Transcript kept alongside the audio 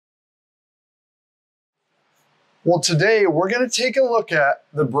Well, today we're going to take a look at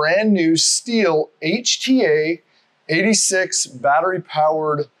the brand new Stihl HTA 86 battery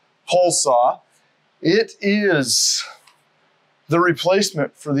powered pole saw. It is the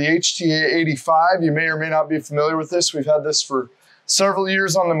replacement for the HTA 85. You may or may not be familiar with this. We've had this for several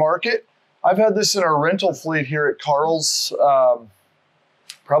years on the market. I've had this in our rental fleet here at Carl's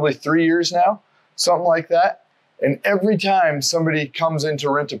probably 3 years now, something like that. And every time somebody comes in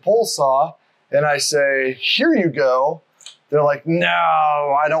to rent a pole saw and I say, here you go, they're like, no,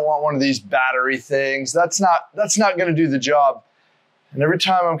 I don't want one of these battery things. That's not gonna do the job. And every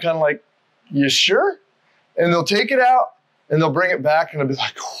time I'm kind of like, you sure? And they'll take it out and they'll bring it back and they'll be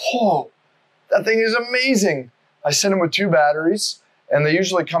like, whoa, that thing is amazing. I send them with 2 batteries and they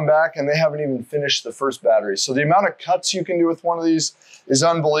usually come back and they haven't even finished the first battery. So the amount of cuts you can do with one of these is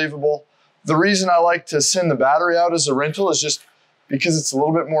unbelievable. The reason I like to send the battery out as a rental is just because it's a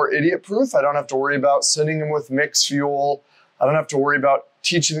little bit more idiot proof. I don't have to worry about sending them with mixed fuel. I don't have to worry about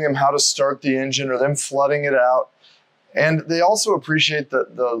teaching them how to start the engine or them flooding it out. And they also appreciate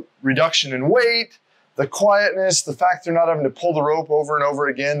the reduction in weight, the quietness, the fact they're not having to pull the rope over and over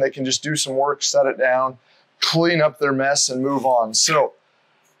again. They can just do some work, set it down, clean up their mess and move on. So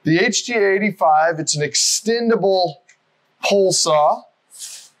the HTA 85, it's an extendable pole saw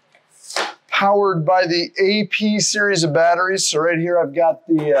powered by the AP series of batteries. So right here, I've got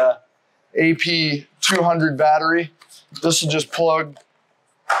the AP 200 battery. This will just plug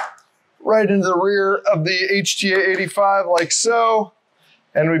right into the rear of the HTA 85 like so,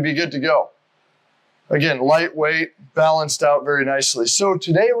 and we'd be good to go. Again, lightweight, balanced out very nicely. So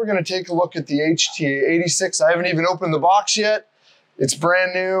today we're gonna take a look at the HTA 86. I haven't even opened the box yet. It's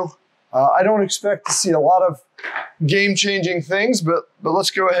brand new. I don't expect to see a lot of game-changing things, but let's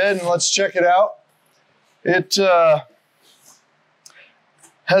go ahead and let's check it out. It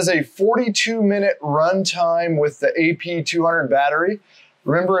has a 42-minute run time with the AP 200 battery.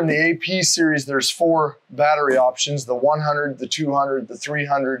 Remember, in the AP series, there's 4 battery options: the 100, the 200, the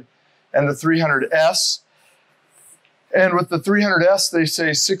 300, and the 300S. And with the 300S, they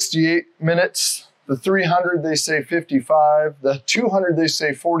say 68 minutes. The 300, they say 55. The 200, they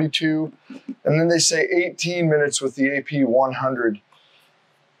say 42. And then they say 18 minutes with the AP 100.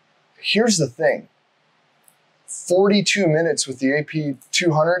 Here's the thing. 42 minutes with the AP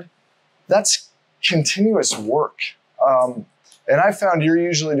 200, that's continuous work. And I found you're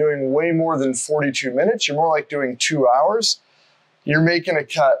usually doing way more than 42 minutes. You're more like doing 2 hours. You're making a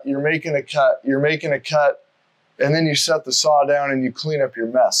cut, you're making a cut, you're making a cut, and then you set the saw down and you clean up your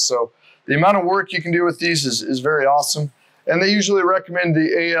mess. So the amount of work you can do with these is very awesome. And they usually recommend the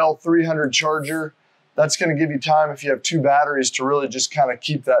AL300 charger. That's gonna give you time if you have 2 batteries to really just kind of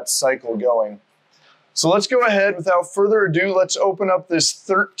keep that cycle going. So let's go ahead, without further ado, let's open up this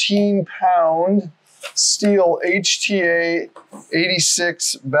 13-pound Stihl HTA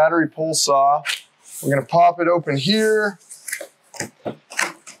 86 battery pole saw. We're gonna pop it open here.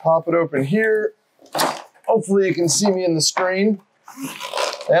 Pop it open here. Hopefully you can see me in the screen.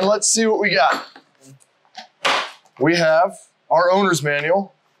 And let's see what we got. We have our owner's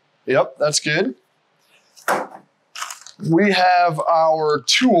manual. Yep, that's good. We have our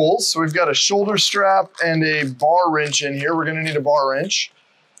tools. So we've got a shoulder strap and a bar wrench in here. We're gonna need a bar wrench.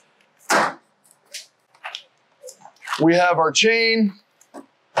 We have our chain.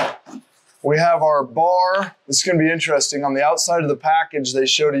 We have our bar. This is gonna be interesting. On the outside of the package, they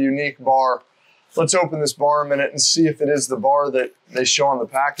showed a unique bar. Let's open this bar a minute and see if it is the bar that they show on the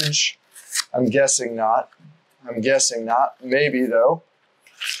package. I'm guessing not. I'm guessing not. Maybe though.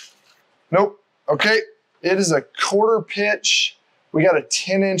 Nope. Okay. It is a 1/4 pitch. We got a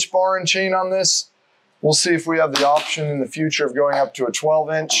 10-inch bar and chain on this. We'll see if we have the option in the future of going up to a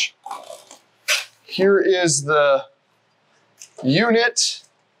 12-inch. Here is the unit.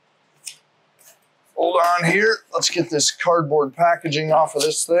 Hold on here. Let's get this cardboard packaging off of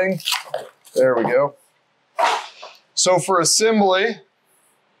this thing. There we go. So for assembly,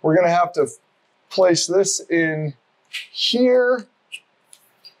 we're gonna have to place this in here,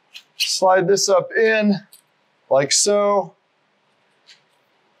 slide this up in like so,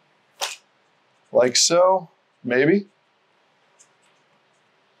 maybe.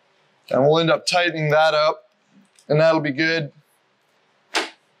 And we'll end up tightening that up and that'll be good.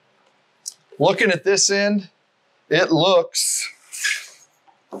 Looking at this end, it looks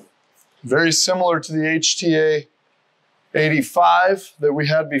very similar to the HTA 85 that we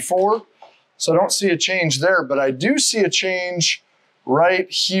had before. So I don't see a change there, but I do see a change right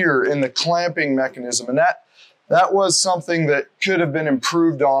here in the clamping mechanism. And that was something that could have been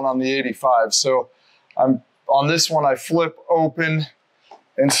improved on the 85. So on this one, I flip open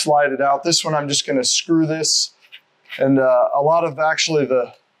and slide it out. This one, I'm just gonna screw this And a lot of actually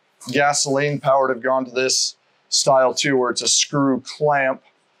the gasoline powered have gone to this style too, where it's a screw clamp.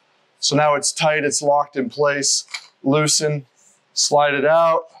 So now it's tight, it's locked in place, loosen, slide it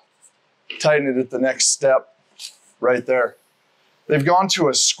out, tighten it at the next step right there. They've gone to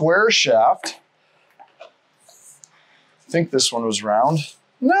a square shaft. I think this one was round.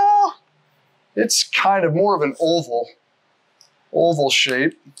 No, it's kind of more of an oval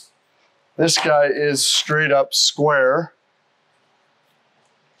shape. This guy is straight up square.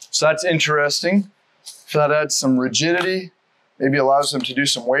 So that's interesting. So that adds some rigidity, maybe allows them to do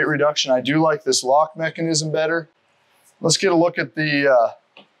some weight reduction. I do like this lock mechanism better. Let's get a look at the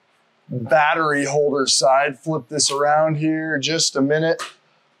battery holder side. Flip this around here just a minute.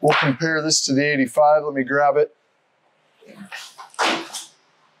 We'll compare this to the 85. Let me grab it.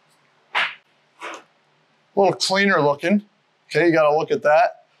 A little cleaner looking. Okay, you got to look at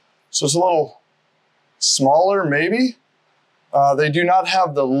that. So it's a little smaller, maybe. They do not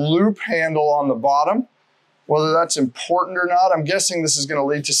have the loop handle on the bottom. Whether that's important or not, I'm guessing this is going to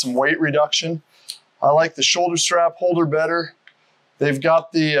lead to some weight reduction. I like the shoulder strap holder better. They've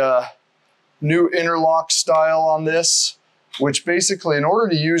got the new interlock style on this, which basically, in order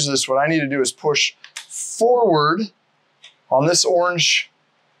to use this, what I need to do is push forward on this orange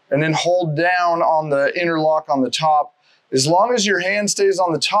and then hold down on the interlock on the top. As long as your hand stays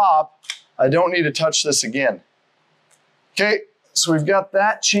on the top, I don't need to touch this again. Okay, so we've got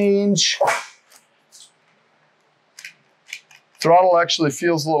that change. Throttle actually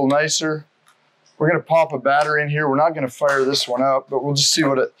feels a little nicer. We're gonna pop a battery in here. We're not gonna fire this one up, but we'll just see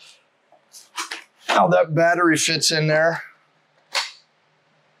how that battery fits in there.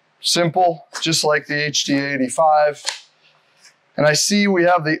 Simple, just like the HTA 85. And I see we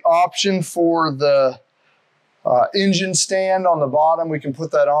have the option for the engine stand on the bottom. We can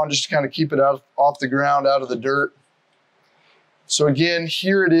put that on just to kind of keep it off the ground, out of the dirt. So again,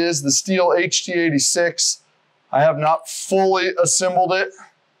 here it is, the Stihl HTA 86. I have not fully assembled it.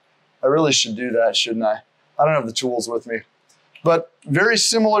 I really should do that, shouldn't I? I don't have the tools with me. But very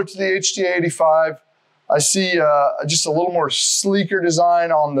similar to the HTA 85. I see just a little more sleeker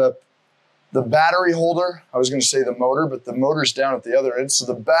design on the battery holder. I was going to say the motor, but the motor's down at the other end. So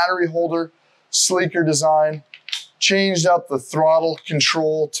the battery holder, sleeker design, changed out the throttle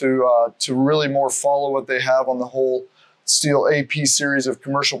control to really more follow what they have on the whole Stihl AP series of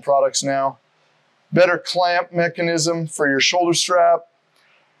commercial products now. Better clamp mechanism for your shoulder strap.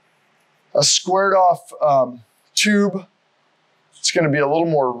 A squared off tube. It's going to be a little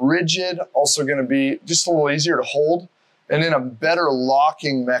more rigid, also going to be just a little easier to hold. And then a better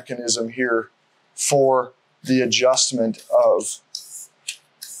locking mechanism here for the adjustment of.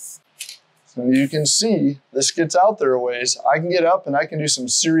 And you can see this gets out there a ways. I can get up and I can do some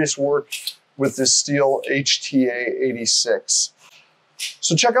serious work with this Stihl HTA 86.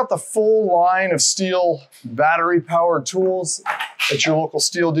 So check out the full line of Stihl battery powered tools at your local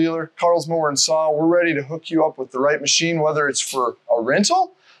Stihl dealer. Carl's Mower and Saw, we're ready to hook you up with the right machine, whether it's for a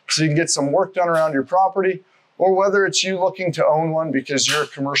rental, so you can get some work done around your property, or whether it's you looking to own one because you're a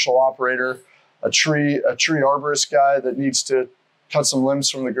commercial operator, a tree arborist guy that needs to cut some limbs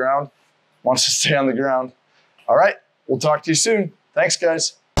from the ground, wants to stay on the ground. All right, we'll talk to you soon. Thanks,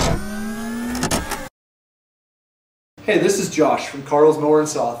 guys. Hey, this is Josh from Carl's Mower and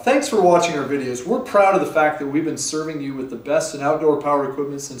Saw. Thanks for watching our videos. We're proud of the fact that we've been serving you with the best in outdoor power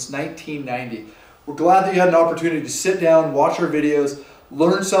equipment since 1990. We're glad that you had an opportunity to sit down, watch our videos,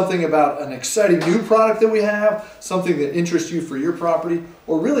 learn something about an exciting new product that we have, something that interests you for your property,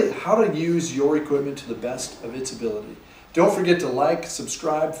 or really how to use your equipment to the best of its ability. Don't forget to like,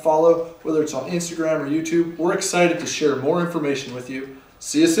 subscribe, follow, whether it's on Instagram or YouTube. We're excited to share more information with you.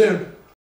 See you soon.